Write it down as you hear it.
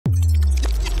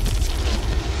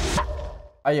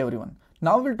Hi everyone.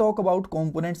 Now we'll talk about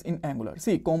components in Angular.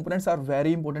 See, components are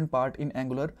very important part in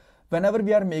Angular. Whenever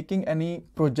we are making any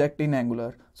project in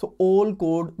Angular, so all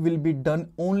code will be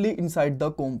done only inside the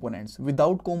components.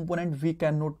 Without component, we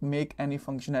cannot make any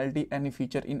functionality, any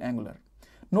feature in Angular.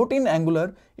 Not in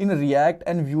Angular, in React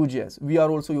and Vue.js, we are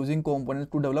also using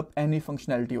components to develop any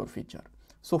functionality or feature.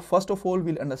 So first of all,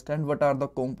 we'll understand what are the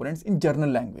components in general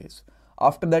language.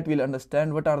 After that, we'll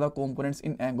understand what are the components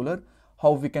in Angular,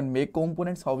 how we can make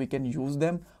components, how we can use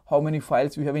them, how many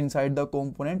files we have inside the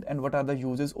component, and what are the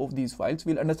uses of these files.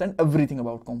 We'll understand everything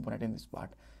about component in this part.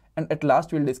 And at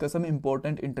last, we'll discuss some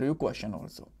important interview question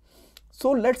also. So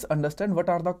let's understand what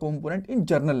are the component in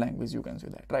general language, you can say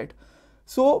that, right?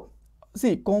 So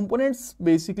see, components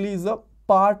basically is a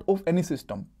part of any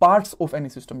system, parts of any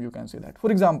system, you can say that. For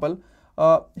example,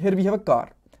 here we have a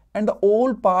car, and the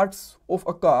all parts of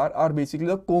a car are basically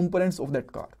the components of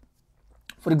that car.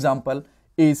 For example,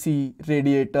 AC,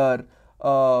 radiator,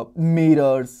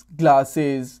 mirrors,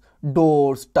 glasses,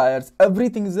 doors, tires,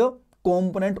 everything is a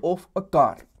component of a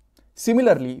car.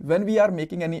 Similarly, when we are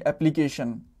making any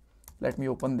application, let me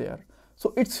open there.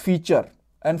 So its feature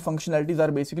and functionalities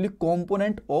are basically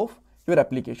component of your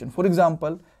application. For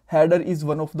example, header is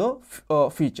one of the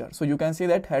features. So you can say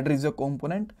that header is a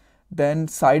component. Then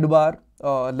sidebar,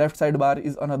 left sidebar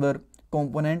is another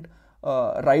component.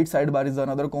 Right sidebar is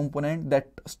another component.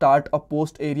 That start a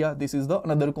post area, this is the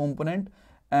another component,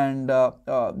 and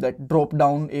that drop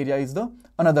down area is the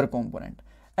another component.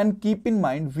 And keep in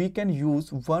mind, we can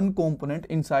use one component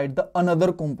inside the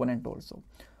another component also.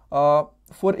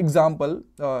 For example,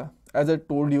 as I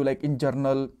told you, like in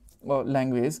general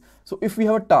language, so if we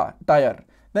have a tire,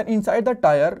 then inside the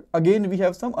tire again we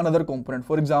have some another component.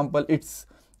 For example, it's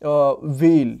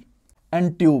wheel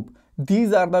and tube.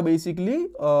 These are the basically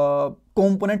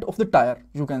component of the tire,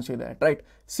 you can say that, right?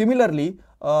 Similarly,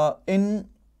 in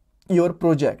your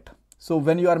project, so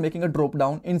when you are making a drop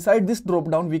down, inside this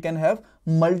drop down we can have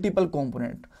multiple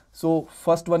component. So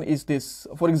first one is this,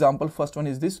 for example, first one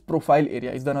is this profile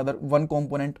area is the another one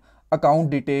component.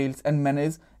 Account details and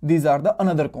manage, these are the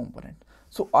another component.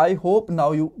 So I hope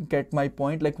now you get my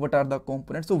point, like what are the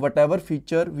components. So whatever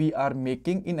feature we are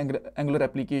making in Angular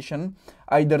application,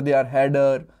 either they are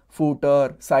header,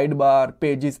 footer, sidebar,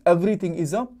 pages, everything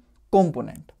is a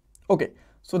component. Okay,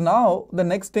 so now the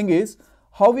next thing is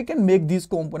how we can make these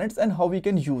components and how we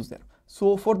can use them.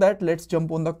 So for that, let's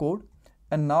jump on the code.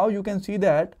 And now you can see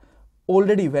that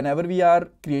already whenever we are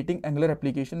creating Angular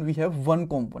application, we have one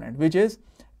component, which is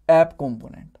app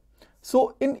component.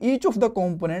 So in each of the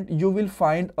component, you will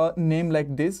find a name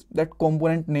like this, that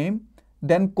component name,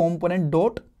 then component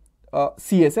dot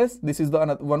CSS. This is the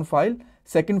another one file.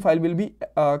 Second file will be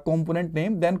component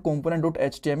name, then component dot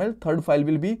HTML. Third file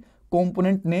will be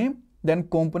component name, then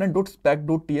component dot spec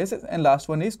dot TSS, and last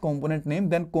one is component name,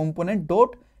 then component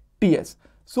dot TS.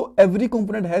 So every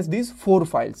component has these four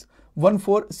files, one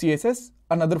for CSS,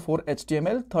 another for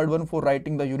HTML, third one for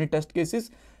writing the unit test cases.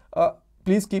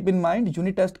 Please keep in mind,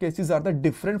 unit test cases are the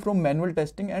different from manual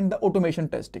testing and the automation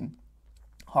testing.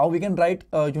 How we can write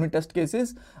unit test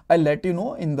cases, I'll let you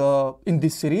know in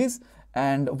this series.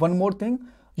 And one more thing,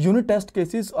 unit test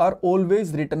cases are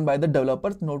always written by the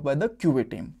developers, not by the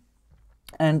QA team.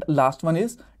 And last one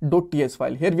is .ts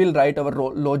file. Here we'll write our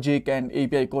logic and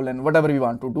API call and whatever we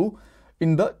want to do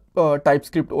in the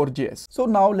TypeScript or JS. So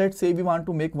now let's say we want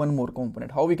to make one more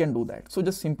component. How we can do that? So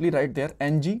just simply write there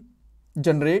ng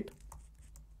generate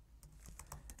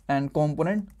and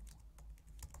component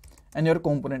and your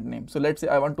component name. So let's say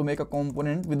I want to make a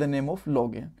component with the name of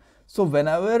login. So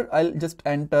whenever I'll just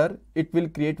enter, it will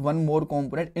create one more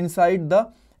component inside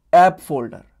the app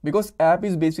folder, because app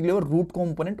is basically our root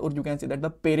component, or you can say that the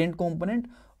parent component.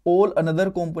 All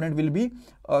another component will be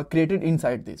created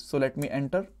inside this. So let me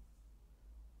enter,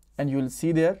 and you will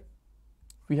see there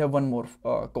we have one more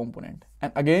component.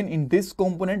 And again in this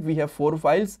component we have four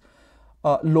files,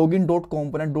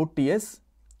 login.component.ts,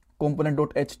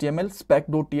 component.html,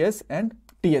 spec.ts, and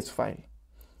ts file.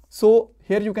 So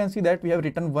here you can see that we have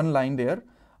written one line there,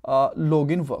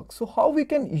 login works. So how we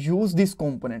can use this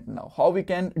component now? How we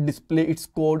can display its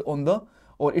code on the,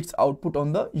 or its output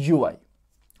on the UI?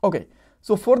 Okay,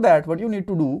 so for that, what you need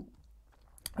to do,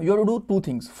 you have to do two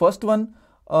things. First one,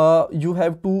 you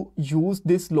have to use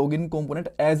this login component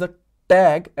as a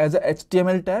tag, as a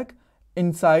HTML tag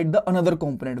inside the another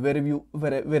component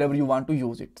wherever you want to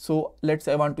use it. So let's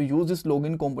say I want to use this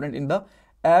login component in the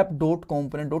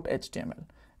app.component.html.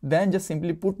 Then just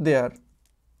simply put there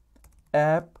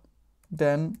app,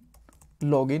 then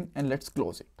login, and let's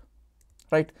close it,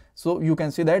 right? So you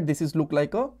can see that this is look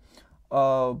like a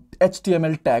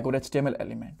HTML tag or HTML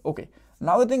element. Okay,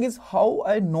 now the thing is, how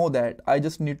I know that? I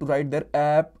just need to write their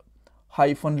app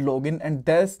hyphen login, and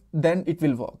then it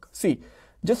will work. See,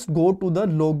 just go to the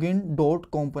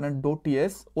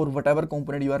login.component.ts or whatever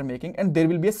component you are making, and there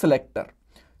will be a selector.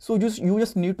 So you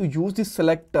just need to use this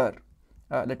selector.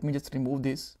 Let me just remove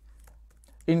this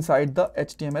inside the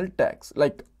HTML tags,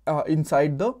 like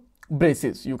inside the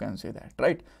braces, you can say that,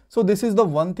 right? So this is the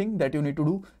one thing that you need to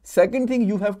do. Second thing,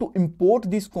 you have to import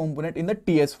this component in the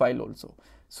TS file also.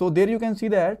 So there you can see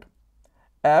that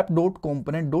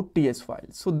app.component.ts file.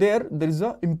 So there is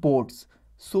a imports.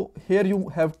 So here you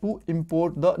have to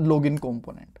import the login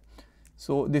component.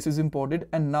 So this is imported,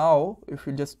 and now if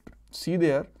you just see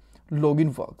there,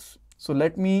 login works. So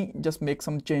let me just make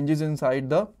some changes inside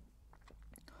the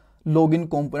login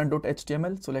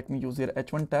component.html. So let me use their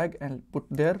h1 tag and put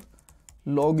their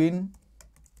login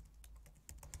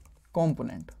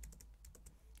component,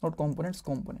 not components,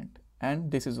 component, and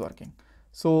this is working.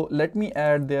 So let me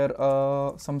add there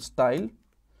some style,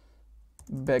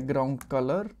 background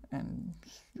color, and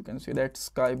you can see that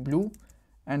sky blue,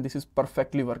 and this is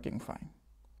perfectly working fine.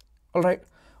 All right,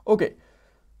 okay.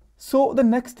 So the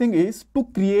next thing is to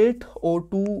create or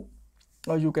to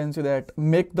you can say that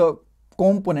make the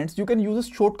components. You can use a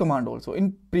short command also.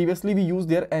 In previously we used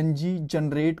their ng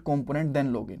generate component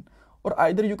then login, or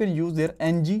either you can use their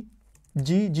ng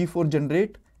g for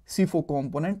generate, c for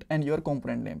component, and your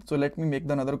component name. So let me make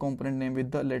the another component name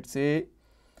with the, let's say,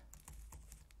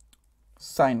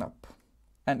 sign up,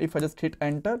 and if I just hit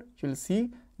enter, you'll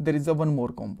see there is a one more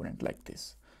component like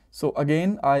this. So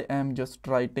again, I am just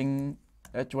writing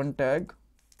h1 tag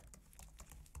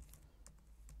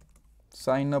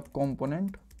sign up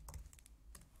component,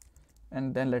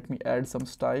 and then let me add some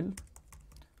style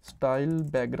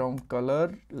background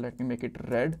color, let me make it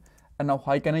red. And now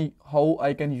how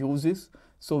I can use this?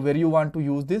 So where you want to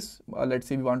use this, let's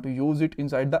say we want to use it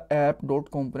inside the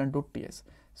app.component.ts.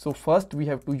 So first we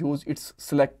have to use its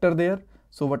selector there.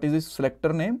 So what is this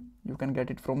selector name? You can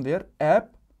get it from there,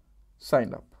 app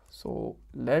sign up. So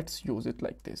let's use it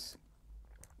like this.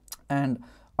 And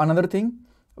another thing,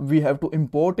 we have to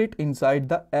import it inside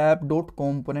the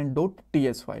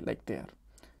app.component.ts file like there.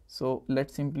 So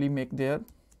let's simply make their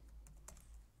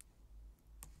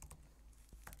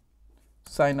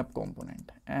sign up component,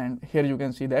 and here you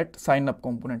can see that sign up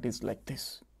component is like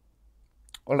this.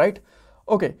 All right,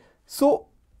 okay. So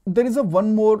there is a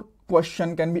one more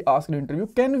question can be asked in interview.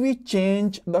 Can we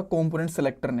change the component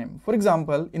selector name? For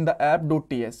example, in the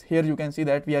app.ts, here you can see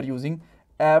that we are using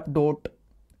app-sign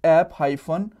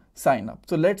up.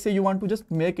 So let's say you want to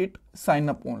just make it sign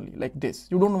up only like this.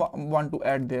 You don't want to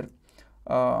add their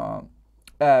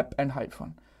app and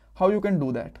hyphen. How you can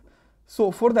do that? So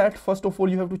for that, first of all,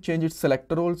 you have to change its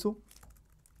selector also,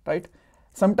 right?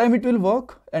 Sometime it will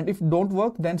work, and if don't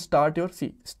work, then start your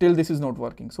still this is not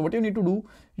working. So what you need to do,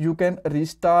 you can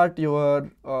restart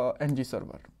your ng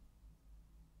server,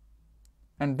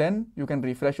 and then you can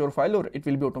refresh your file, or it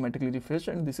will be automatically refreshed,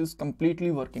 and this is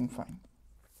completely working fine.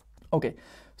 Okay,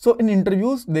 so in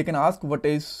interviews they can ask what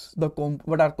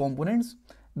are components,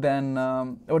 then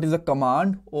what is the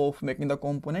command of making the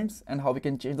components, and how we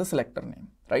can change the selector name,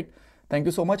 right? Thank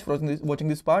you so much for watching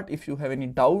this part. If you have any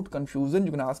doubt, confusion,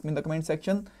 you can ask me in the comment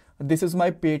section. This is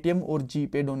my Paytm or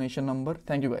GPay donation number.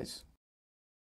 Thank you guys.